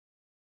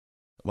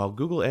While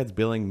Google Ads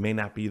billing may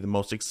not be the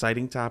most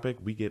exciting topic,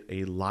 we get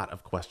a lot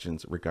of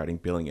questions regarding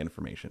billing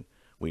information.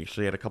 We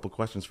actually had a couple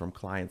questions from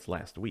clients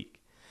last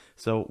week.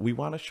 So we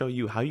want to show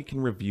you how you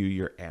can review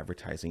your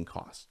advertising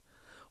costs.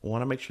 We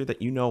want to make sure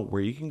that you know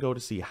where you can go to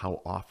see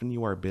how often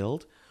you are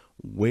billed,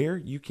 where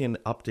you can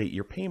update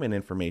your payment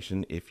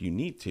information if you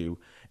need to,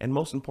 and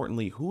most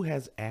importantly, who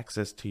has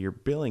access to your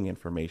billing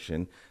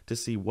information to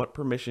see what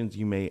permissions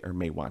you may or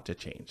may want to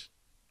change.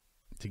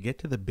 To get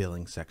to the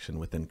billing section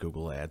within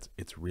Google Ads,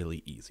 it's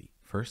really easy.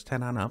 First,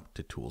 head on up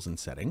to Tools and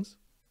Settings,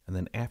 and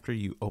then after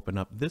you open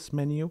up this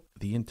menu,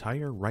 the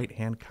entire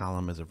right-hand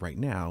column as of right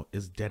now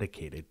is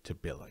dedicated to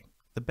billing.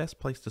 The best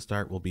place to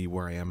start will be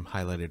where I am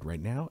highlighted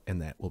right now,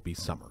 and that will be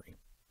Summary.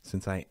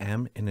 Since I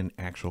am in an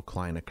actual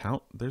client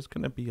account, there's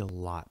going to be a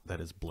lot that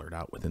is blurred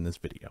out within this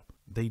video.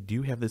 They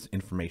do have this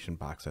information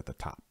box at the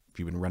top. If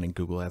you've been running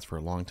Google Ads for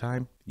a long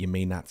time, you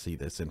may not see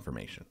this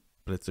information.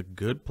 But it's a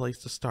good place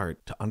to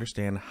start to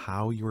understand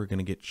how you are going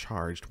to get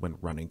charged when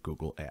running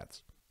Google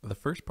Ads. The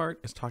first part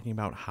is talking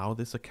about how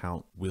this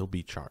account will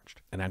be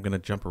charged. And I'm going to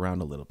jump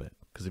around a little bit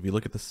because if you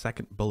look at the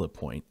second bullet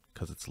point,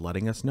 because it's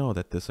letting us know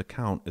that this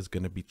account is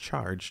going to be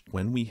charged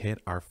when we hit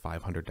our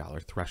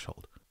 $500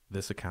 threshold.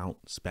 This account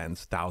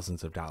spends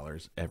thousands of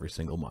dollars every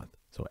single month.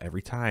 So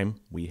every time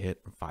we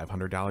hit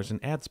 $500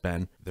 in ad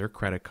spend, their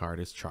credit card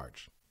is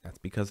charged. That's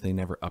because they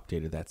never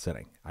updated that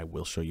setting. I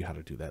will show you how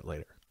to do that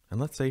later. And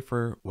let's say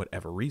for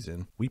whatever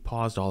reason, we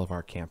paused all of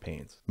our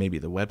campaigns. Maybe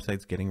the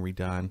website's getting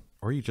redone,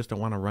 or you just don't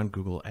want to run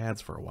Google Ads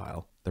for a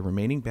while. The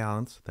remaining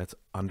balance that's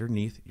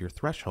underneath your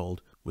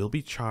threshold will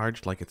be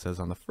charged, like it says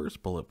on the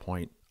first bullet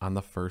point, on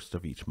the first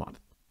of each month.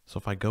 So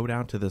if I go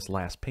down to this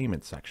last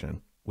payment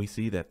section, we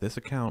see that this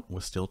account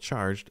was still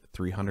charged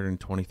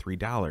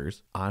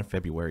 $323 on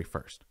February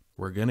 1st.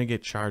 We're going to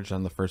get charged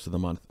on the first of the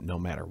month no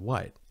matter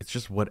what. It's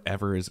just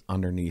whatever is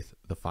underneath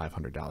the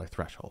 $500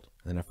 threshold.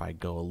 And then if I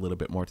go a little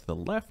bit more to the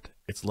left,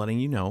 it's letting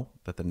you know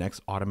that the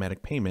next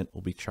automatic payment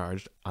will be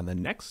charged on the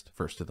next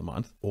first of the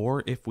month,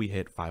 or if we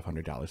hit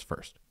 $500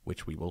 first,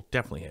 which we will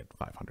definitely hit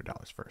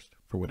 $500 first.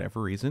 For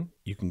whatever reason,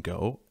 you can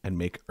go and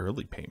make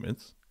early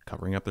payments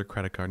covering up their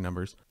credit card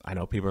numbers. I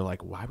know people are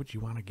like, why would you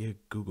want to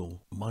give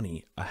Google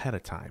money ahead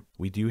of time?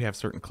 We do have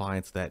certain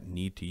clients that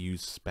need to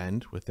use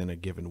spend within a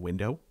given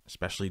window,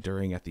 especially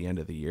during at the end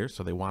of the year.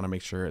 So they want to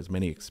make sure as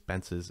many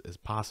expenses as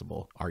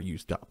possible are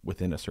used up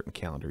within a certain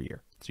calendar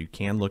year. So you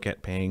can look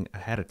at paying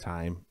ahead of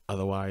time.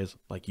 Otherwise,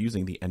 like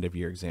using the end of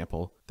year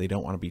example, they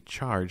don't want to be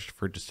charged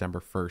for December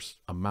 1st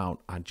amount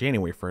on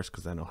January 1st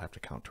because then they'll have to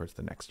count towards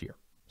the next year.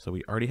 So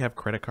we already have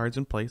credit cards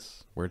in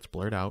place where it's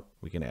blurred out.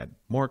 We can add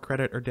more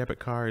credit or debit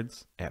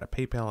cards, add a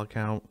PayPal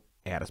account,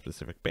 add a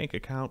specific bank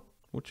account,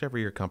 whichever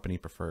your company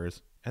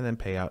prefers, and then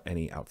pay out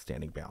any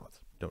outstanding balance.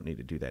 Don't need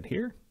to do that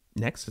here.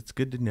 Next, it's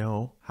good to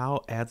know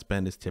how ad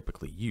spend is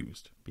typically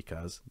used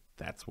because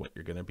that's what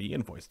you're going to be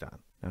invoiced on.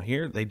 Now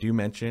here they do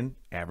mention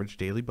average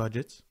daily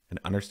budgets and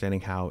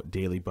understanding how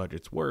daily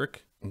budgets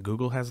work.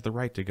 Google has the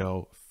right to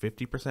go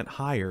 50%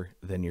 higher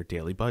than your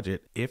daily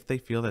budget if they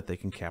feel that they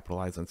can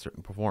capitalize on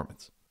certain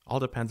performance. All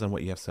depends on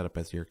what you have set up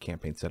as your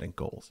campaign setting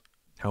goals.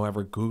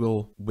 However,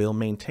 Google will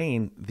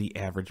maintain the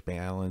average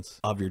balance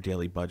of your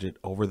daily budget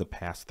over the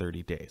past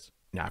 30 days.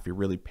 Now, if you're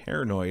really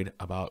paranoid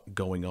about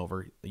going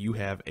over, you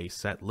have a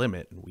set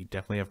limit. And we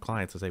definitely have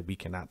clients that say we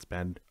cannot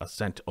spend a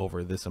cent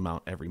over this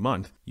amount every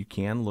month. You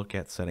can look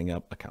at setting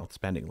up account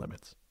spending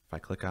limits. If I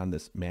click on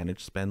this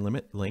manage spend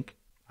limit link,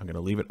 I'm going to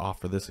leave it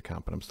off for this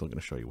account, but I'm still going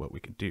to show you what we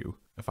can do.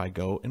 If I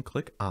go and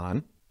click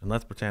on, and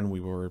let's pretend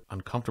we were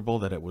uncomfortable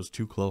that it was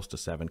too close to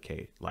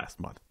 7K last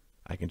month.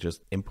 I can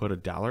just input a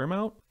dollar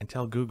amount and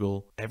tell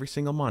Google every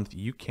single month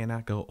you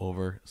cannot go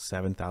over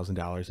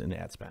 $7,000 in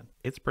ad spend.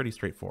 It's pretty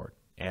straightforward.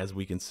 As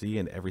we can see,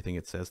 and everything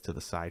it says to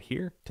the side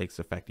here takes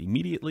effect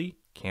immediately.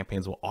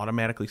 Campaigns will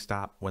automatically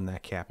stop when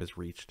that cap is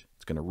reached.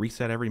 It's going to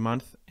reset every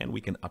month, and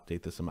we can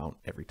update this amount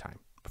every time.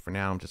 But for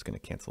now, I'm just going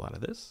to cancel out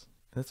of this.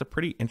 And that's a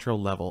pretty intro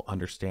level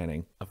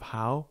understanding of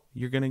how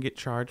you're going to get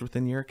charged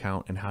within your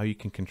account and how you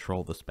can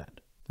control the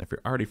spend. Now, if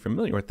you're already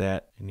familiar with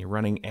that and you're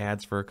running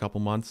ads for a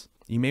couple months,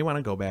 you may want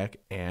to go back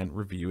and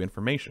review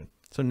information.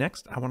 So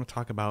next, I want to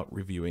talk about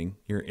reviewing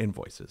your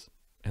invoices.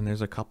 And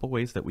there's a couple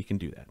ways that we can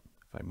do that.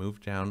 If I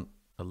move down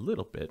a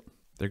little bit,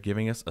 they're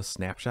giving us a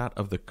snapshot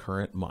of the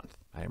current month.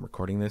 I am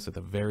recording this at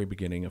the very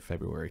beginning of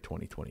February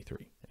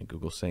 2023. And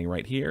Google's saying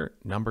right here,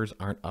 numbers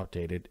aren't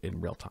updated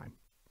in real time.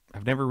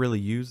 I've never really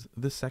used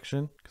this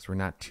section because we're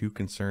not too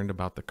concerned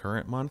about the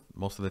current month.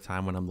 Most of the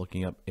time when I'm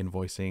looking up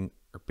invoicing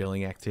or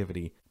billing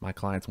activity, my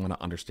clients want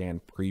to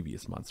understand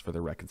previous months for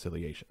their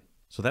reconciliation.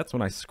 So that's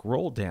when I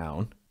scroll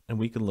down and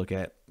we can look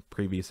at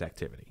previous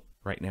activity.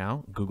 Right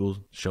now, Google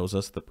shows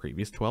us the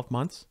previous 12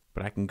 months,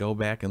 but I can go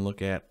back and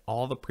look at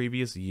all the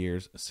previous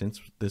years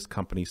since this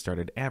company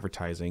started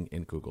advertising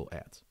in Google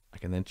Ads. I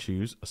can then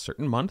choose a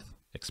certain month,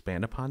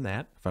 expand upon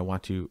that. If I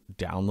want to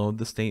download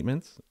the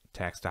statements,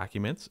 tax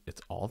documents,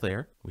 it's all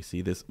there. We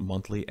see this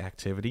monthly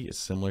activity is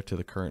similar to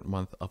the current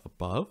month up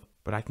above.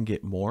 but I can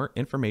get more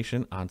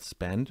information on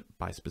spend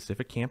by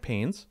specific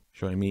campaigns,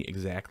 showing me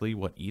exactly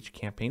what each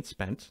campaign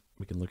spent.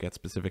 We can look at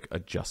specific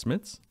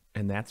adjustments,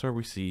 and that's where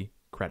we see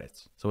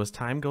credits. So as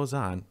time goes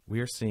on,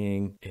 we are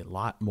seeing a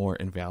lot more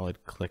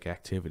invalid click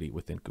activity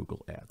within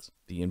Google Ads.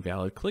 The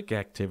invalid click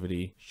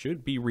activity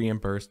should be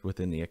reimbursed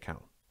within the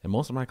account. And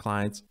most of my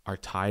clients are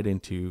tied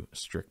into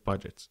strict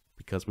budgets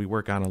because we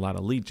work on a lot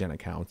of lead gen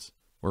accounts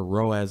where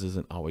ROAS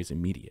isn't always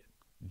immediate.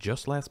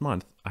 Just last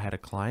month, I had a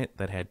client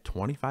that had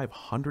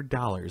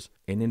 $2,500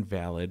 in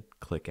invalid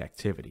click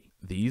activity.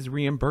 These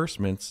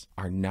reimbursements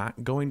are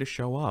not going to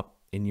show up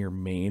in your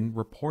main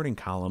reporting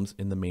columns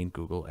in the main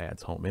Google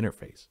Ads home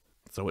interface.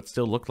 So it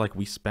still looked like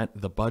we spent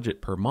the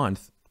budget per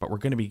month, but we're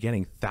going to be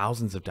getting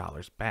thousands of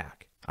dollars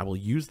back. I will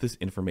use this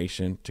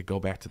information to go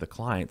back to the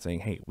client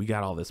saying, hey, we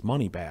got all this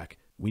money back.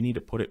 We need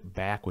to put it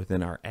back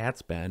within our ad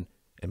spend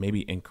and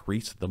maybe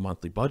increase the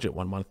monthly budget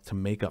one month to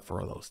make up for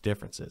all those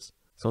differences.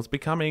 So it's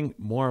becoming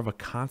more of a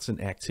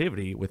constant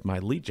activity with my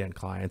lead gen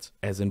clients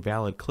as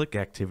invalid click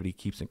activity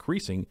keeps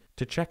increasing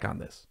to check on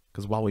this.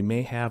 Because while we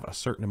may have a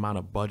certain amount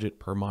of budget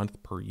per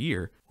month per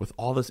year, with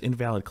all this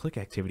invalid click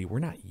activity, we're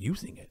not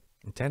using it.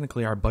 And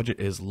technically our budget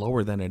is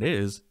lower than it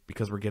is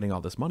because we're getting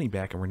all this money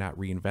back and we're not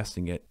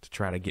reinvesting it to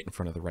try to get in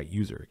front of the right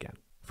user again.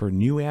 For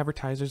new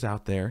advertisers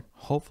out there,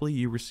 hopefully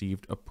you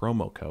received a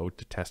promo code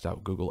to test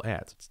out Google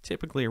Ads. It's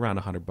typically around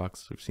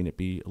 $100. We've seen it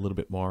be a little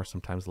bit more,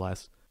 sometimes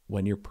less.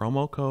 When your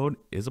promo code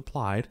is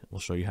applied, we'll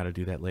show you how to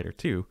do that later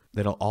too,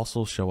 that'll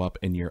also show up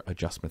in your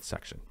adjustments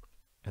section.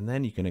 And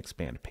then you can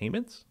expand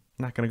payments.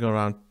 I'm not going to go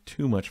around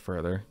too much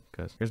further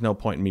because there's no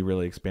point in me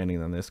really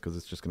expanding on this because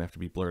it's just going to have to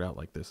be blurred out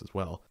like this as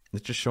well.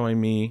 It's just showing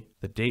me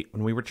the date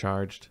when we were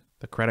charged,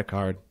 the credit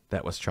card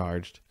that was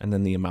charged, and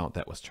then the amount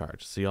that was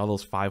charged. See all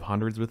those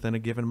 500s within a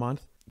given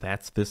month?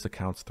 That's this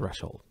account's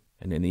threshold.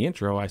 And in the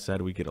intro, I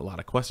said we get a lot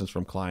of questions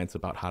from clients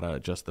about how to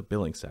adjust the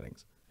billing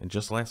settings. And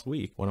just last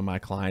week, one of my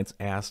clients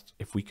asked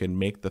if we could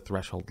make the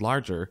threshold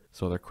larger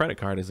so their credit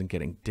card isn't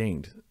getting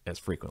dinged as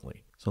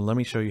frequently. So let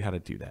me show you how to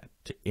do that.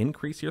 To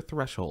increase your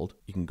threshold,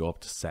 you can go up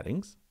to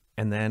settings.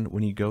 And then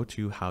when you go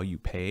to how you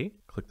pay,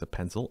 click the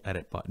pencil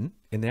edit button.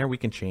 And there we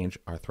can change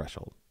our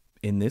threshold.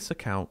 In this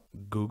account,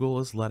 Google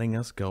is letting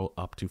us go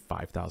up to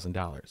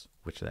 $5,000,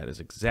 which that is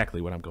exactly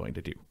what I'm going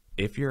to do.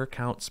 If your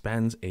account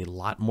spends a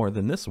lot more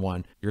than this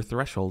one, your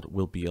threshold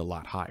will be a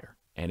lot higher.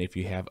 And if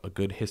you have a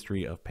good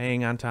history of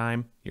paying on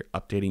time, you're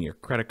updating your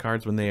credit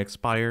cards when they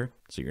expire,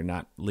 so you're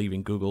not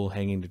leaving Google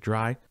hanging to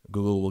dry,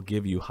 Google will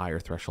give you higher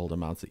threshold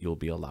amounts that you'll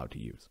be allowed to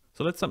use.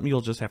 So that's something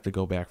you'll just have to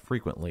go back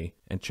frequently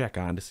and check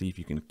on to see if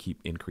you can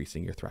keep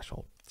increasing your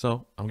threshold.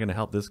 So I'm going to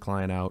help this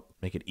client out,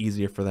 make it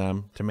easier for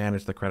them to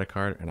manage the credit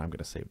card, and I'm going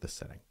to save this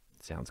setting.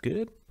 Sounds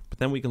good? But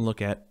then we can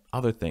look at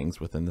other things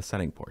within the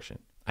setting portion.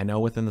 I know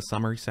within the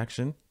summary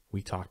section,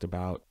 we talked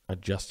about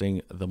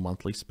adjusting the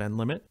monthly spend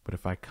limit, but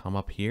if I come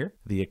up here,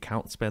 the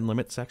account spend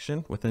limit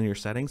section within your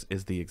settings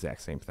is the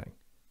exact same thing.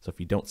 So if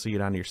you don't see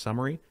it on your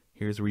summary,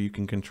 here's where you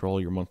can control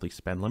your monthly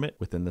spend limit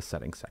within the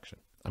settings section.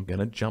 I'm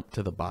going to jump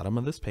to the bottom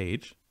of this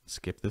page,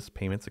 skip this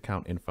payments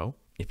account info.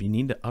 If you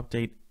need to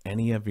update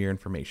any of your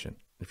information,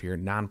 if you're a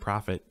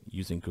nonprofit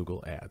using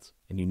Google Ads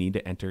and you need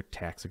to enter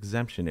tax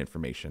exemption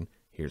information,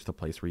 here's the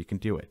place where you can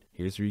do it.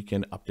 Here's where you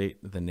can update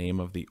the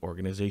name of the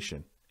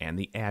organization and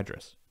the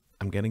address.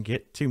 I'm going to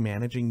get to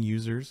managing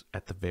users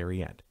at the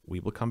very end. We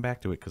will come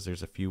back to it because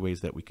there's a few ways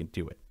that we can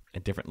do it.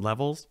 At different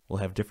levels, we'll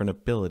have different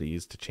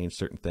abilities to change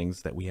certain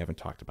things that we haven't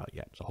talked about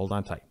yet. So hold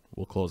on tight.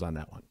 We'll close on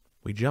that one.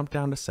 We jump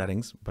down to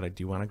settings, but I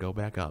do want to go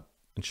back up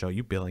and show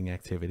you billing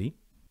activity.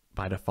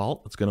 By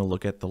default, it's going to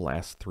look at the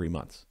last 3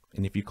 months.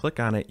 And if you click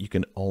on it, you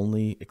can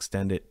only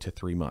extend it to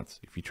 3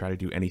 months. If you try to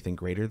do anything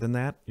greater than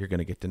that, you're going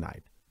to get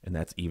denied. And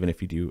that's even if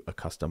you do a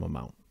custom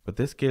amount. But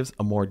this gives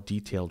a more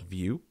detailed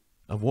view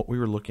of what we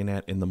were looking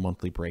at in the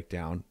monthly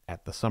breakdown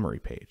at the summary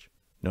page.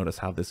 Notice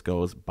how this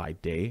goes by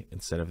day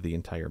instead of the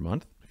entire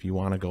month. If you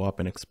want to go up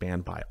and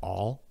expand by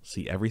all,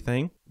 see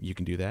everything, you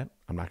can do that.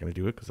 I'm not going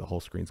to do it because the whole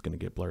screen's going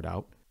to get blurred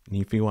out.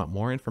 And if you want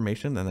more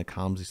information than the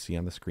columns you see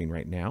on the screen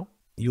right now,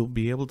 you'll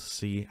be able to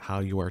see how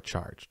you are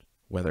charged,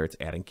 whether it's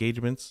ad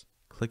engagements,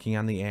 clicking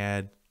on the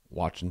ad,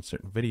 watching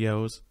certain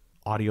videos,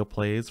 audio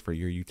plays for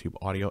your YouTube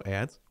audio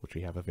ads, which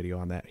we have a video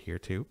on that here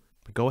too.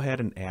 But go ahead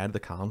and add the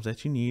columns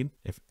that you need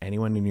if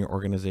anyone in your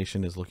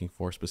organization is looking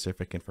for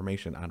specific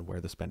information on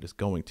where the spend is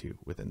going to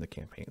within the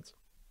campaigns.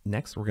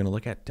 Next, we're going to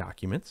look at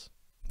documents.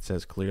 It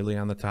says clearly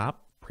on the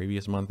top,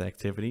 previous month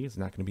activity is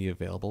not going to be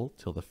available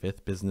till the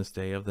 5th business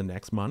day of the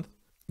next month.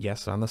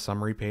 Yes, on the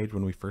summary page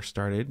when we first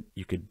started,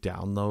 you could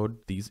download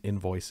these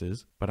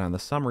invoices, but on the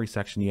summary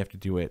section, you have to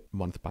do it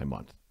month by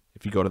month.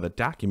 If you go to the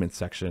documents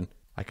section,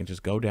 I can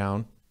just go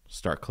down,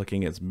 start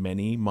clicking as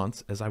many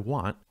months as I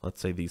want,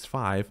 let's say these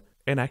 5,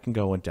 and I can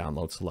go and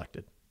download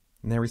selected.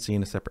 And there we see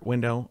in a separate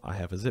window, I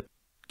have a zip,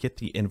 get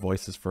the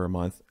invoices for a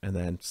month, and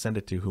then send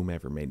it to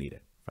whomever may need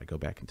it. If I go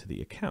back into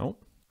the account,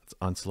 let's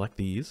unselect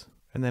these,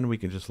 and then we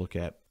can just look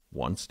at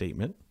one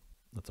statement.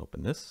 Let's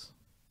open this.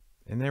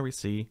 And there we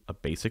see a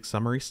basic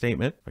summary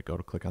statement. If I go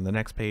to click on the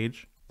next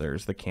page,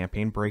 there's the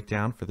campaign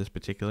breakdown for this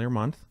particular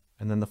month,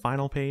 and then the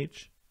final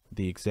page,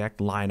 the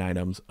exact line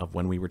items of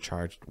when we were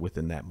charged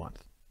within that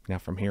month. Now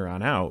from here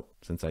on out,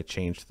 since I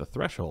changed the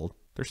threshold,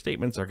 their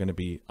statements are going to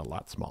be a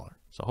lot smaller.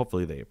 So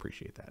hopefully they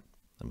appreciate that.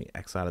 Let me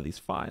X out of these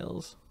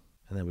files,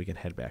 and then we can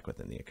head back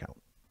within the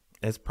account.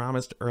 As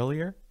promised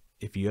earlier,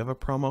 if you have a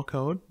promo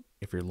code,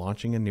 if you're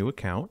launching a new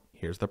account,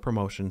 here's the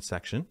promotion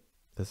section.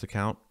 This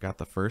account got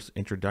the first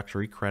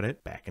introductory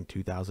credit back in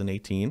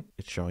 2018.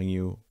 It's showing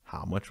you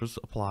how much was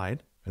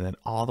applied, and then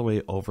all the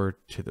way over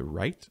to the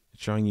right,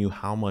 it's showing you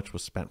how much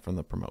was spent from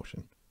the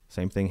promotion.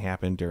 Same thing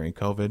happened during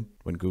COVID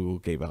when Google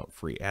gave out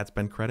free ad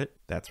spend credit.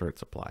 That's where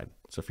it's applied.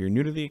 So if you're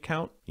new to the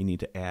account, you need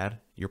to add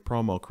your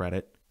promo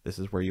credit. This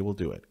is where you will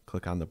do it.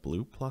 Click on the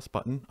blue plus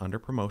button under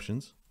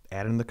promotions,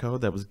 add in the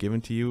code that was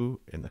given to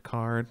you in the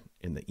card,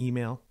 in the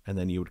email, and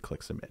then you would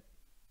click submit.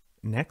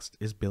 Next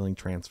is billing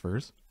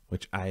transfers,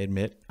 which I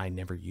admit I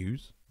never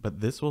use,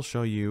 but this will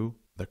show you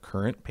the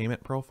current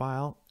payment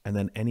profile and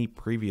then any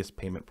previous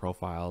payment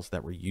profiles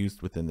that were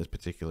used within this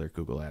particular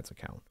Google Ads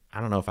account.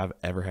 I don't know if I've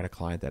ever had a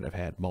client that have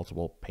had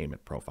multiple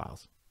payment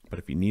profiles, but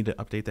if you need to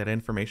update that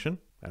information,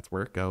 that's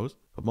where it goes.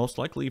 But most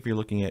likely if you're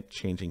looking at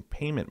changing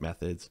payment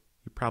methods,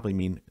 you probably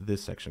mean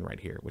this section right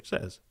here, which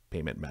says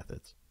payment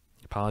methods.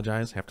 I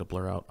apologize, I have to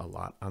blur out a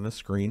lot on the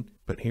screen,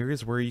 but here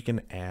is where you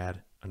can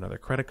add another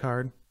credit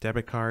card,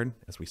 debit card,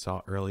 as we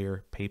saw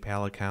earlier,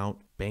 PayPal account,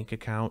 bank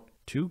account,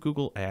 to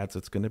Google Ads.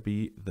 It's going to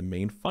be the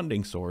main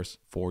funding source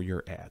for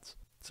your ads.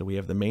 So we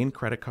have the main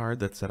credit card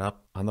that's set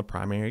up on the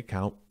primary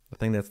account. The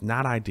thing that's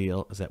not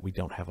ideal is that we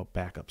don't have a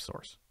backup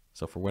source.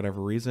 So for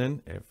whatever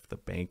reason, if the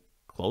bank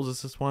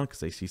closes this one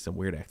because they see some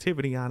weird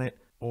activity on it,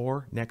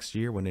 or next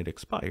year when it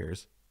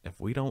expires, if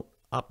we don't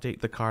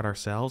update the card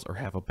ourselves or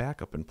have a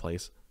backup in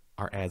place,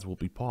 our ads will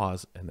be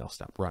paused and they'll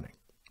stop running.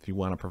 If you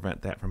want to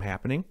prevent that from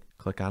happening,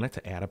 click on it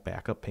to add a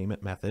backup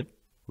payment method.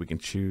 We can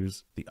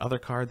choose the other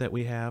card that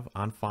we have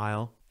on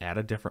file, add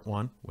a different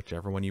one,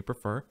 whichever one you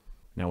prefer.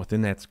 Now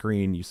within that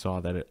screen, you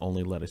saw that it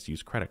only let us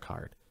use credit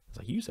card. It's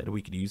like you said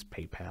we could use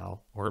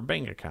PayPal or a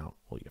bank account.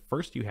 Well,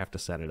 first you have to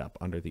set it up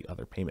under the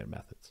other payment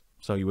methods.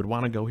 So you would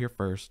want to go here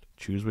first,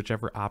 choose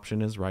whichever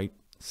option is right,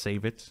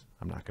 save it.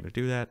 I'm not going to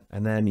do that.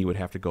 And then you would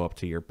have to go up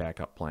to your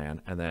backup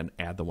plan and then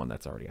add the one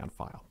that's already on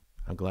file.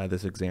 I'm glad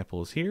this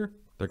example is here.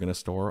 They're going to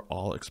store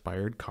all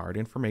expired card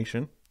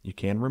information. You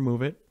can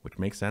remove it, which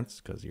makes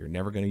sense because you're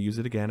never going to use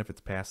it again if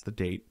it's past the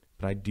date.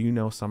 But I do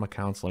know some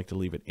accounts like to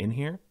leave it in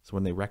here. So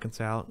when they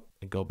reconcile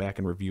and go back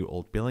and review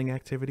old billing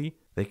activity,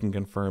 they can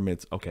confirm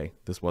it's okay,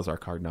 this was our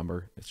card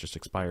number. It's just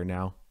expired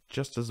now,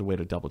 just as a way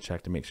to double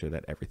check to make sure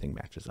that everything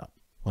matches up.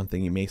 One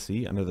thing you may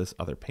see under this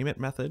other payment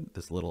method,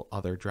 this little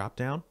other drop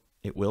down,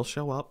 it will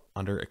show up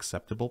under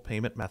acceptable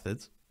payment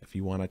methods. If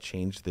you want to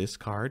change this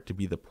card to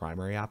be the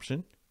primary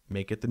option,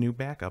 make it the new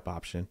backup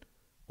option,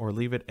 or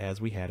leave it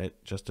as we had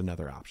it, just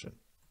another option.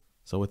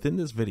 So within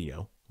this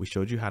video, we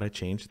showed you how to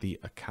change the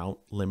account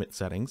limit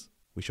settings.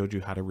 We showed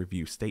you how to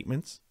review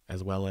statements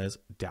as well as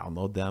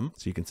download them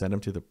so you can send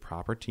them to the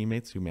proper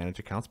teammates who manage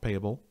accounts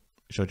payable.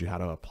 We showed you how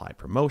to apply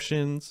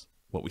promotions,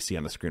 what we see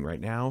on the screen right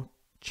now,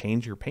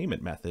 change your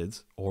payment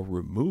methods or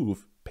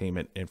remove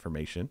payment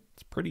information.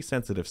 It's pretty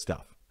sensitive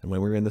stuff. And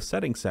when we're in the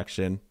settings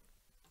section,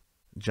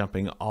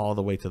 jumping all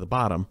the way to the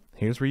bottom,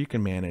 here's where you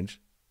can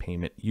manage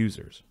payment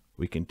users.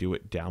 We can do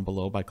it down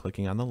below by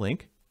clicking on the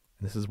link.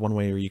 And this is one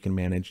way where you can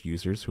manage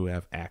users who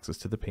have access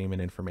to the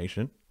payment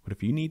information. But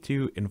if you need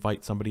to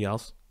invite somebody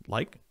else,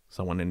 like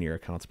someone in your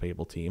accounts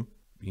payable team,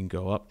 you can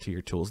go up to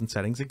your tools and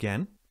settings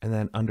again. And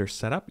then under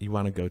setup, you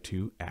want to go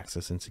to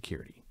access and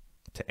security.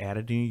 To add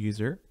a new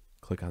user,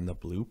 click on the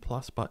blue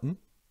plus button,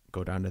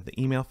 go down to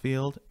the email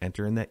field,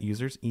 enter in that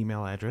user's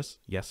email address.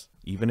 Yes,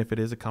 even if it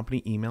is a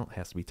company email, it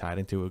has to be tied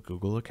into a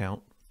Google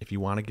account. If you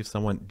want to give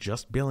someone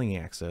just billing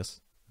access,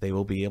 they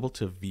will be able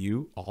to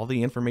view all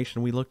the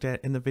information we looked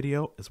at in the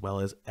video, as well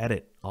as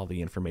edit all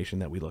the information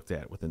that we looked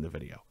at within the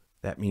video.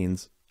 That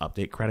means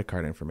update credit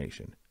card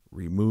information,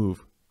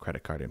 remove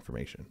credit card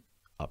information,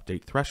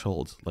 update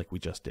thresholds like we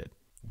just did.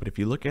 But if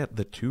you look at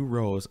the two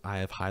rows I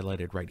have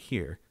highlighted right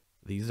here,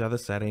 these are the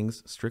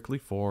settings strictly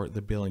for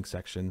the billing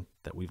section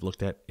that we've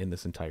looked at in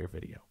this entire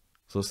video.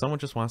 So if someone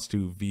just wants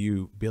to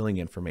view billing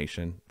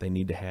information, they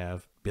need to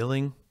have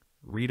billing,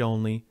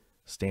 read-only,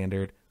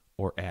 standard,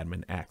 or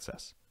admin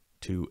access.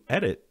 To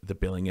edit the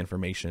billing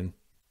information,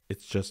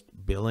 it's just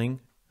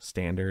billing,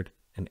 standard,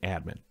 and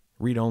admin.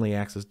 Read-only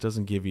access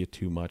doesn't give you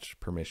too much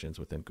permissions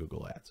within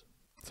Google Ads.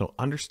 So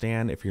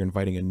understand if you're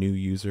inviting a new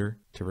user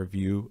to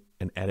review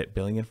and edit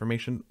billing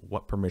information,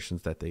 what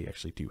permissions that they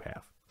actually do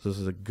have. So this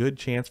is a good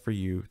chance for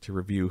you to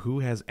review who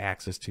has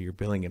access to your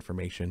billing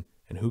information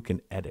and who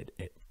can edit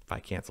it. If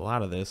I cancel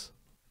out of this,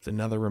 it's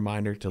another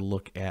reminder to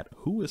look at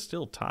who is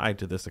still tied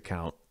to this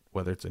account,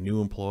 whether it's a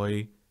new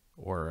employee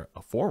or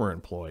a former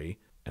employee,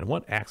 and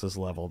what access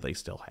level they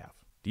still have.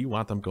 Do you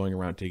want them going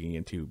around digging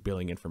into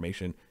billing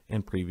information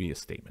and previous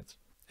statements?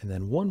 And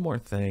then one more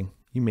thing,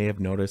 you may have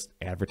noticed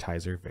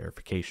advertiser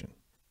verification.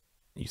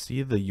 You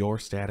see the Your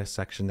Status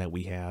section that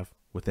we have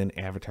within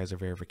advertiser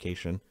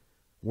verification.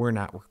 we're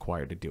not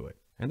required to do it.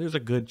 And there's a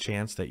good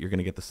chance that you're going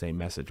to get the same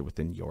message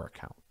within your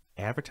account.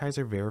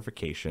 Advertiser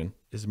verification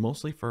is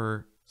mostly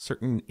for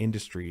certain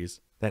industries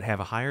that have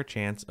a higher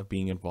chance of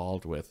being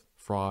involved with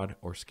fraud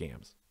or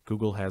scams.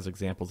 Google has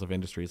examples of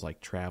industries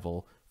like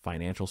travel,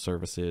 financial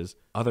services,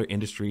 other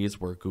industries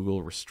where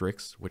Google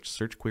restricts which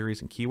search queries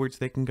and keywords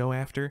they can go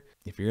after.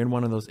 If you're in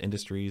one of those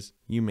industries,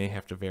 you may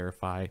have to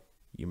verify.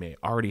 You may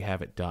already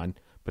have it done,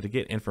 but to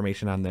get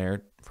information on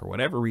there, for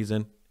whatever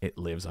reason, it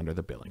lives under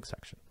the billing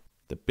section.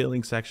 The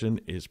billing section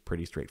is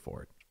pretty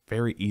straightforward.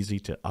 Very easy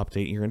to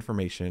update your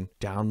information,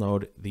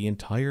 download the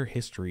entire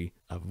history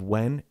of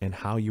when and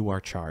how you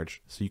are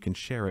charged so you can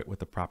share it with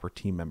the proper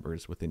team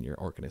members within your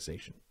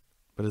organization.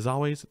 But as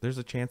always, there's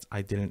a chance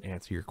I didn't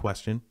answer your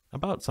question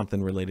about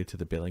something related to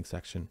the billing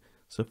section.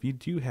 So if you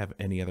do have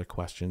any other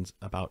questions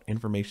about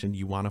information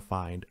you want to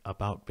find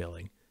about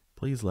billing,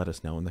 please let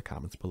us know in the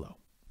comments below.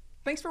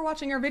 Thanks for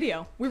watching our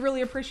video. We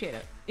really appreciate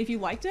it. If you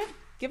liked it,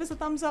 give us a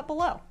thumbs up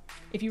below.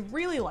 If you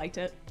really liked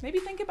it, maybe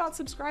think about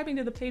subscribing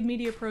to the Paid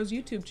Media Pros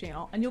YouTube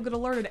channel and you'll get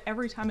alerted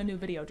every time a new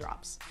video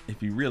drops.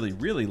 If you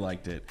really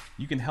liked it,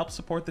 you can help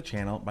support the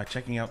channel by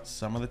checking out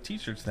some of the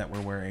t-shirts that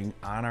we're wearing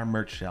on our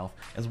merch shelf,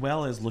 as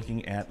well as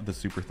looking at the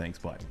Super Thanks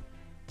button.